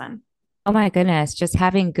that season? Oh my goodness, just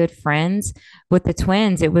having good friends with the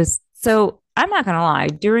twins. It was so, I'm not gonna lie,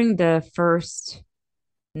 during the first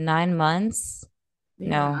 9 months, no,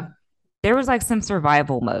 Yeah. there was like some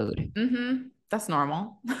survival mode. That's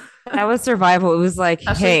normal. That was survival. It was like,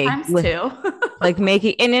 Especially hey, times two. like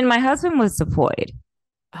making, and then my husband was deployed.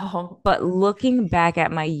 Oh, But looking back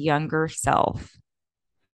at my younger self,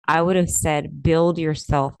 I would have said, build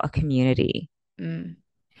yourself a community, mm,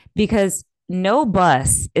 because no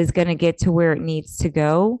bus is going to get to where it needs to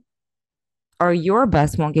go, or your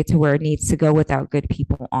bus won't get to where it needs to go without good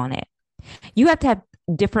people on it. You have to have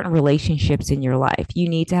different relationships in your life. You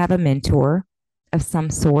need to have a mentor of some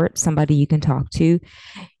sort, somebody you can talk to.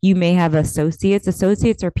 You may have associates.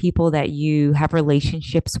 Associates are people that you have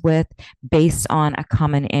relationships with based on a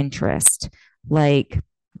common interest, like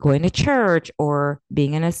going to church or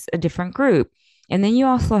being in a different group. And then you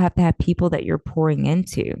also have to have people that you're pouring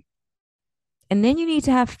into. And then you need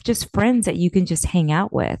to have just friends that you can just hang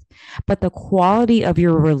out with. But the quality of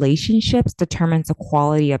your relationships determines the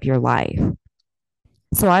quality of your life.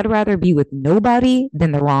 So I'd rather be with nobody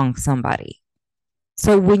than the wrong somebody.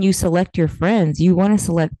 So when you select your friends, you want to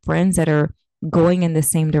select friends that are going in the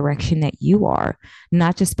same direction that you are,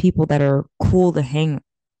 not just people that are cool to hang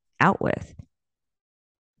out with.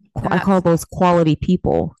 I call those quality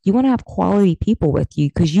people. You want to have quality people with you,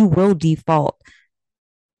 because you will default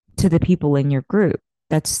to the people in your group.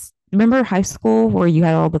 That's, remember high school where you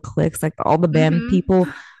had all the cliques, like all the band people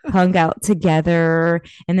hung out together,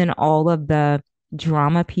 and then all of the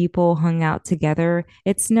drama people hung out together.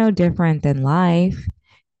 It's no different than life.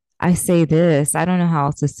 I say this, I don't know how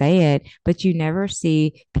else to say it, but you never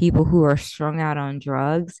see people who are strung out on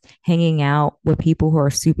drugs hanging out with people who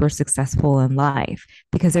are super successful in life,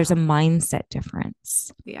 because there's a mindset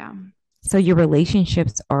difference. yeah. So your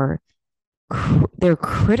relationships are they're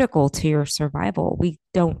critical to your survival. We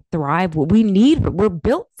don't thrive. We're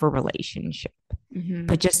built for relationship, Hmm.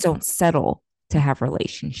 but just don't settle to have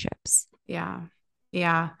relationships. Yeah.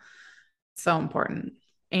 Yeah. So important.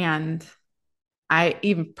 And I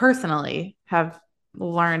even personally have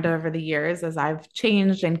learned over the years as I've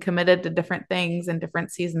changed and committed to different things in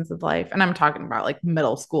different seasons of life. And I'm talking about like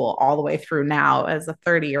middle school all the way through now as a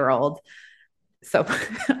 30-year-old. So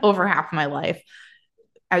over half my life.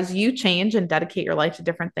 As you change and dedicate your life to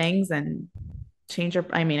different things and change your,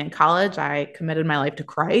 I mean, in college, I committed my life to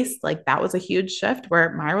Christ. Like that was a huge shift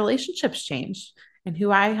where my relationships changed and who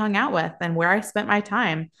I hung out with and where I spent my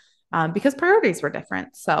time because priorities were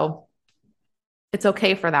different. So it's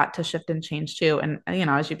okay for that to shift and change too. And,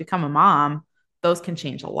 as you become a mom, those can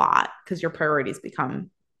change a lot because your priorities become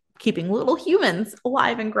keeping little humans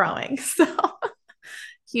alive and growing. So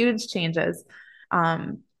huge changes.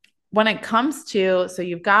 Um, when it comes to, so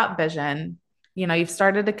you've got vision, you've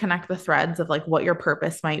started to connect the threads of like what your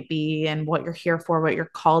purpose might be and what you're here for, what you're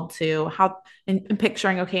called to, how, and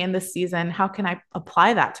picturing, okay, in this season, how can I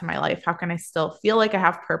apply that to my life? How can I still feel like I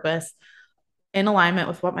have purpose in alignment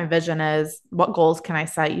with what my vision is? What goals can I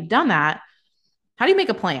set? You've done that. How do you make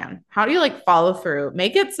a plan? How do you like follow through?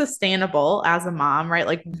 Make it sustainable as a mom, right?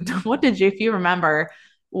 Like, Mm-hmm. what did you, if you remember,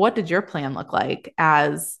 what did your plan look like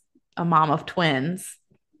as a mom of twins?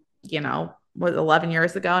 Was 11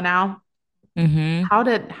 years ago now. Mm-hmm. How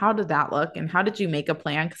did that look, and how did you make a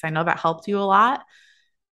plan? Because I know that helped you a lot,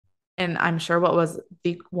 and I'm sure what was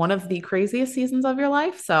the one of the craziest seasons of your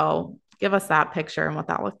life. So give us that picture and what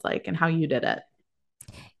that looked like and how you did it.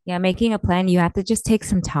 Yeah, making a plan, you have to just take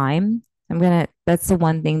some time. That's the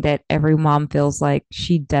one thing that every mom feels like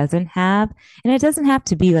she doesn't have. And it doesn't have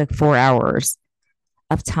to be like 4 hours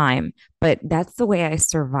of time, but that's the way I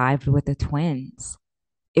survived with the twins.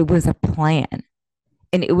 It was a plan.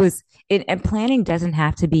 And and planning doesn't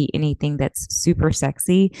have to be anything that's super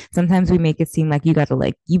sexy. Sometimes we make it seem like you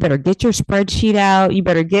better get your spreadsheet out. You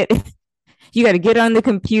got to get on the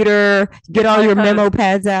computer, Your get all color your code memo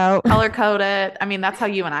pads out. color code it. I mean, that's how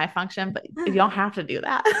you and I function, but you don't have to do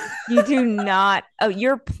that. You do not. Oh,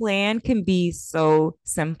 your plan can be so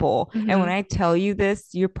simple. And when Hmm. I tell you this,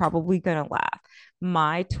 you're probably going to laugh.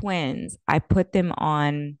 My twins, I put them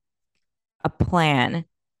on a plan,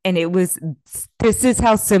 and this is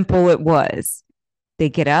how simple it was. They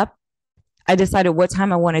get up. I decided what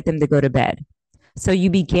time I wanted them to go to bed. So you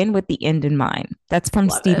begin with the end in mind. That's from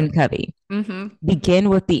Love it. Stephen Covey. Hmm. Begin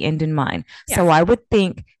with the end in mind. So Yes. I would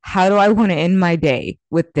think, how do I want to end my day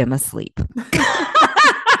with them asleep?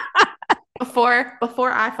 Before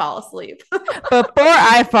I fall asleep. Before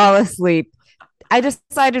I fall asleep, I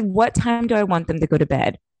decided what time do I want them to go to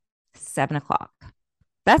bed? 7 o'clock.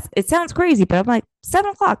 It sounds crazy, but I'm like, 7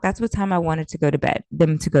 o'clock. That's what time I wanted to go to bed,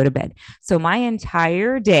 them to go to bed. So my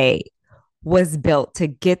entire day was built to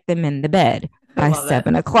get them in the bed I by love it.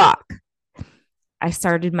 7 o'clock.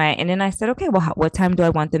 And then I said, okay, well, what time do I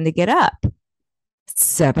want them to get up?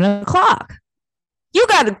 7 o'clock. You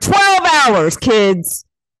got 12 hours, kids.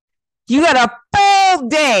 You got a full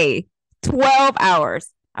day, 12 hours.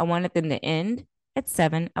 I wanted them to end at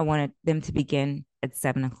 7. I wanted them to begin at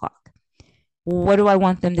 7 o'clock. What do I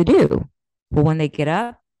want them to do? Well, when they get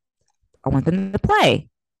up, I want them to play.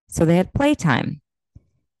 So they had playtime.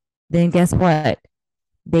 Then guess what?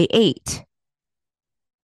 They ate.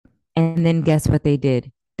 And then guess what they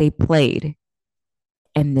did? They played.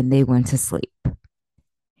 And then they went to sleep.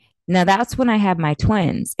 Now that's when I had my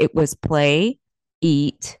twins. It was play,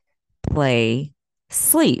 eat, play,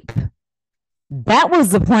 sleep. That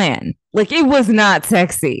was the plan. Like it was not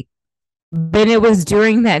sexy. But it was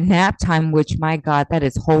during that nap time, which my God, that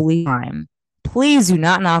is holy time. Please do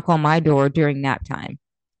not knock on my door during nap time.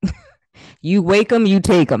 You wake them, you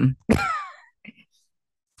take them.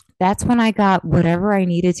 That's when I got whatever I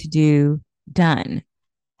needed to do done.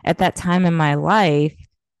 At that time in my life,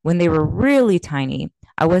 when they were really tiny,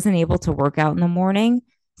 I wasn't able to work out in the morning.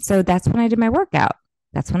 So that's when I did my workout.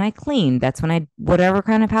 That's when I cleaned. That's when whatever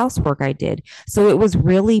kind of housework I did. So it was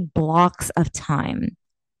really blocks of time.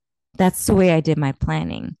 That's the way I did my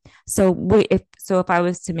planning. So if I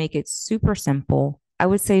was to make it super simple, I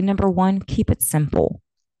would say number one, keep it simple.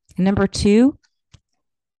 And number two,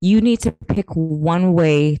 you need to pick one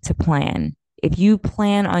way to plan. If you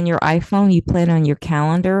plan on your iPhone, you plan on your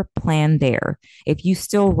calendar, plan there. If you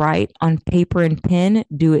still write on paper and pen,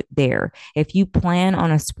 do it there. If you plan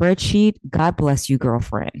on a spreadsheet, God bless you,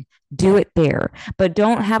 girlfriend. Do it there. But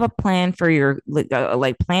don't have a plan for your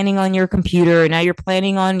like planning on your computer and now you're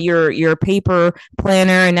planning on your paper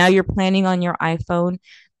planner and now you're planning on your iPhone.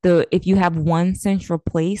 the if you have one central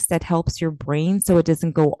place that helps your brain so it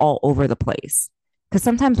doesn't go all over the place. Because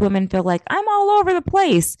sometimes women feel like I'm all over the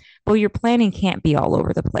place. Well, your planning can't be all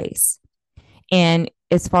over the place. And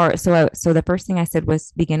as far so the first thing I said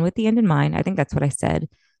was begin with the end in mind. I think that's what I said.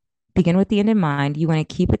 Begin with the end in mind. You want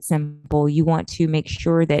to keep it simple. You want to make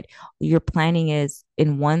sure that your planning is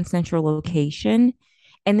in one central location.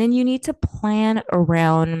 And then you need to plan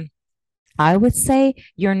around, I would say,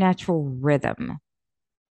 your natural rhythm.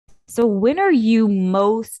 So, when are you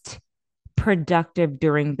most productive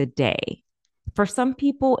during the day? For some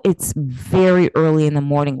people, it's very early in the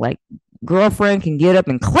morning, like girlfriend can get up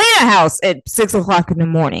and clean a house at 6 o'clock in the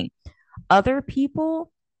morning. Other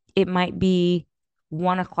people, it might be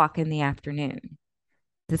 1 o'clock in the afternoon.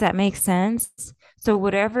 Does that make sense? So,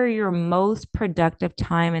 whatever your most productive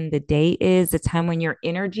time in the day is, the time when your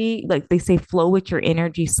energy, like they say, flow with your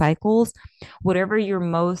energy cycles, whatever your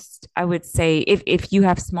most, I would say, if you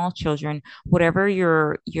have small children, whatever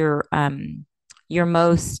your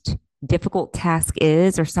most difficult task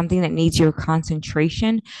is or something that needs your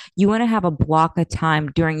concentration, you want to have a block of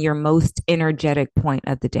time during your most energetic point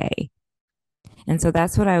of the day. And so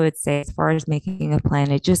that's what I would say as far as making a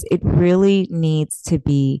plan. It really needs to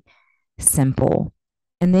be simple.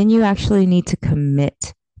 And then you actually need to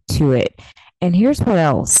commit to it. And here's what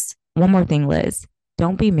else. One more thing, Liz.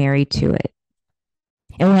 Don't be married to it.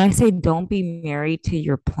 And when I say don't be married to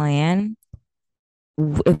your plan,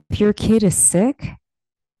 if your kid is sick,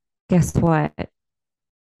 guess what?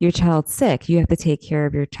 Your child's sick. You have to take care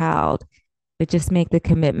of your child, but just make the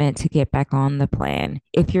commitment to get back on the plan.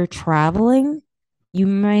 If you're traveling, you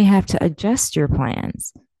may have to adjust your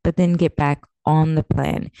plans, but then get back on the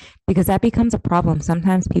plan because that becomes a problem.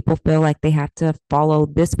 Sometimes people feel like they have to follow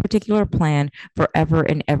this particular plan forever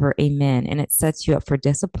and ever. Amen. And it sets you up for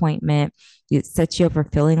disappointment. It sets you up for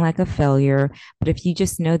feeling like a failure. But if you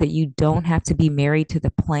just know that you don't have to be married to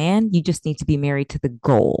the plan, you just need to be married to the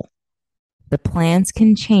goal. The plans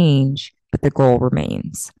can change, but the goal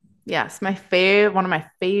remains. Yes, one of my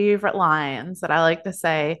favorite lines that I like to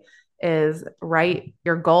say is write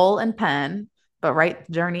your goal in pen, but write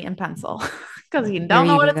the journey in pencil. Because you There don't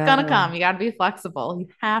know you when it's gonna go. come. You got to be flexible. You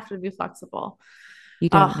have to be flexible. You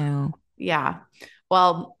don't Oh, know. yeah.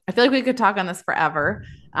 Well, I feel like we could talk on this forever.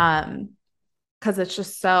 Because it's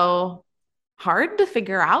just so hard to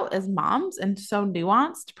figure out as moms and so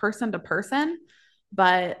nuanced person to person.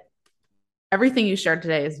 But everything you shared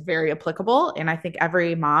today is very applicable. And I think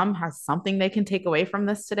every mom has something they can take away from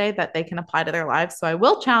this today that they can apply to their lives. So I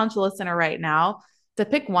will challenge the listener right now to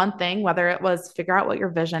pick one thing, whether it was figure out what your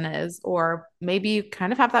vision is, or maybe you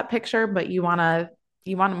kind of have that picture, but you want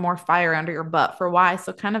more fire under your butt for why.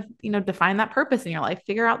 So kind of, define that purpose in your life,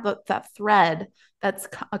 figure out that thread that's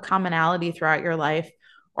a commonality throughout your life.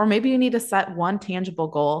 Or maybe you need to set one tangible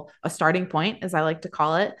goal, a starting point, as I like to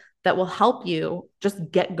call it, that will help you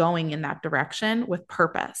just get going in that direction with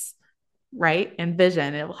purpose, right? And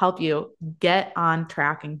vision. It will help you get on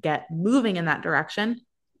track and get moving in that direction.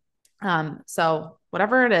 So,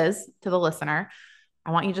 whatever it is to the listener,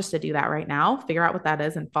 I want you just to do that right now, figure out what that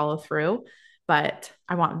is and follow through. But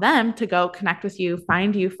I want them to go connect with you,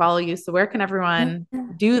 find you, follow you. So, where can everyone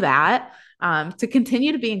do that to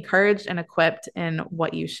continue to be encouraged and equipped in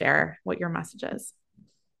what you share, what your message is?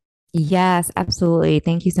 Yes, absolutely.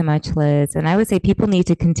 Thank you so much, Liz. And I would say people need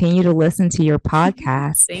to continue to listen to your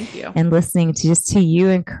podcast Thank you. and listening to just to you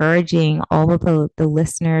encouraging all of the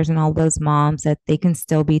listeners and all those moms that they can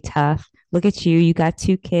still be tough. Look at you. You got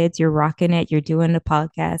two kids. You're rocking it. You're doing the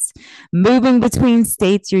podcast, moving between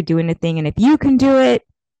states. You're doing the thing. And if you can do it,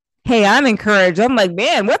 hey, I'm encouraged. I'm like,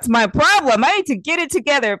 man, what's my problem? I need to get it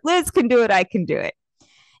together. If Liz can do it, I can do it.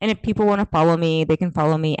 And if people want to follow me, they can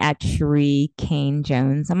follow me at Sheree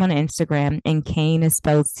Cain-Jones. I'm on Instagram, and Cain is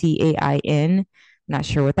spelled Cain. Not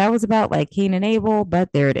sure what that was about, like Cain and Abel, but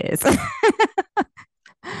there it is.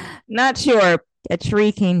 Not sure. At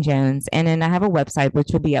Sheree Cain-Jones. And then I have a website, which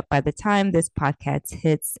will be up by the time this podcast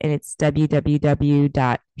hits, and it's www.sheree,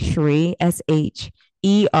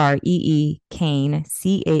 Sheree, Cain,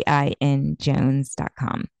 Cain,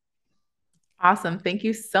 Jones.com. Awesome. Thank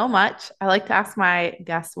you so much. I like to ask my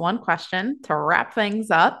guests one question to wrap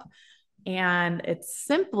things up. And it's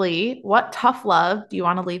simply, what tough love do you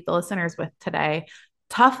want to leave the listeners with today?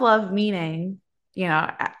 Tough love meaning,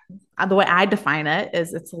 the way I define it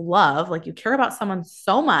is it's love, like you care about someone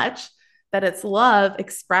so much that it's love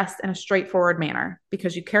expressed in a straightforward manner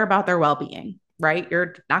because you care about their well being, right?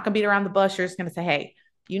 You're not going to beat around the bush. You're just going to say, hey,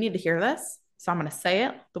 you need to hear this. So I'm going to say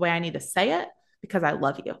it the way I need to say it because I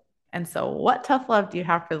love you. And so, what tough love do you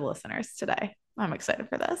have for the listeners today? I'm excited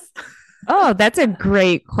for this. Oh, that's a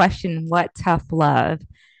great question. What tough love?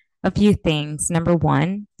 A few things. Number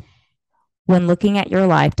one, when looking at your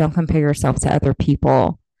life, don't compare yourself to other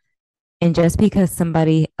people. And just because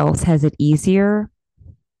somebody else has it easier,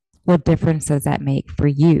 what difference does that make for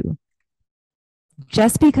you?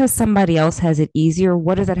 Just because somebody else has it easier,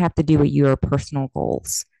 what does that have to do with your personal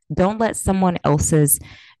goals? Don't let someone else's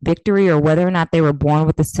victory or whether or not they were born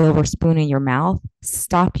with a silver spoon in your mouth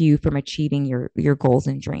stop you from achieving your goals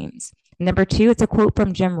and dreams. Number two, it's a quote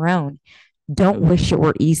from Jim Rohn. Don't wish it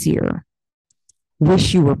were easier.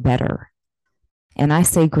 Wish you were better. And I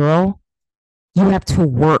say, girl, you have to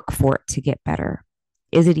work for it to get better.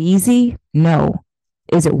 Is it easy? No.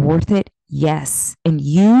 Is it worth it? Yes. And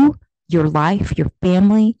you, your life, your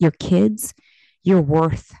family, your kids, you're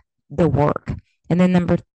worth the work. And then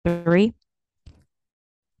number three,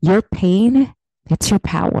 your pain, it's your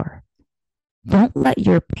power. Don't let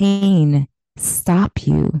your pain stop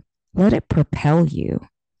you. Let it propel you.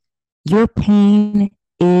 Your pain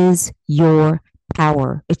is your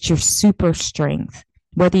power. It's your super strength.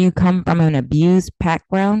 Whether you come from an abused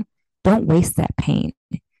background, don't waste that pain.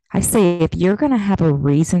 I say if you're going to have a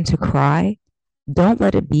reason to cry, don't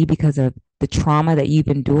let it be because of the trauma that you've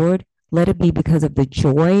endured. Let it be because of the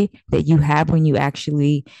joy that you have when you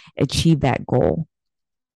actually achieve that goal.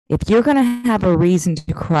 If you're going to have a reason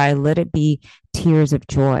to cry, let it be tears of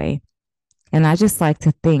joy. And I just like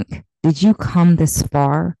to think, did you come this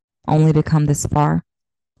far only to come this far?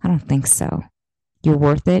 I don't think so. You're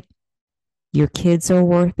worth it. Your kids are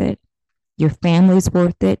worth it. Your family's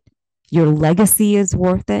worth it. Your legacy is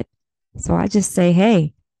worth it. So I just say,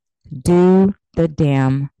 hey, do the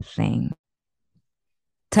damn thing.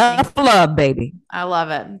 Tough love, baby. I love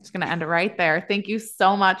it. I'm just going to end it right there. Thank you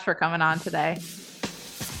so much for coming on today.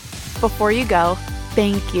 Before you go,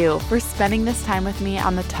 thank you for spending this time with me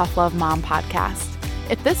on the Tough Love Mom podcast.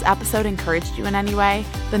 If this episode encouraged you in any way,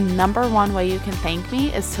 the number one way you can thank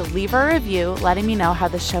me is to leave a review letting me know how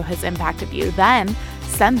the show has impacted you. Then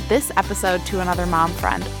send this episode to another mom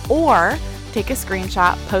friend or take a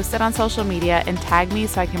screenshot, post it on social media, and tag me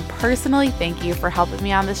so I can personally thank you for helping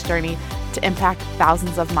me on this journey to impact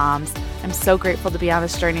thousands of moms. I'm so grateful to be on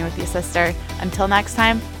this journey with you, sister. Until next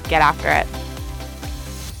time, get after it.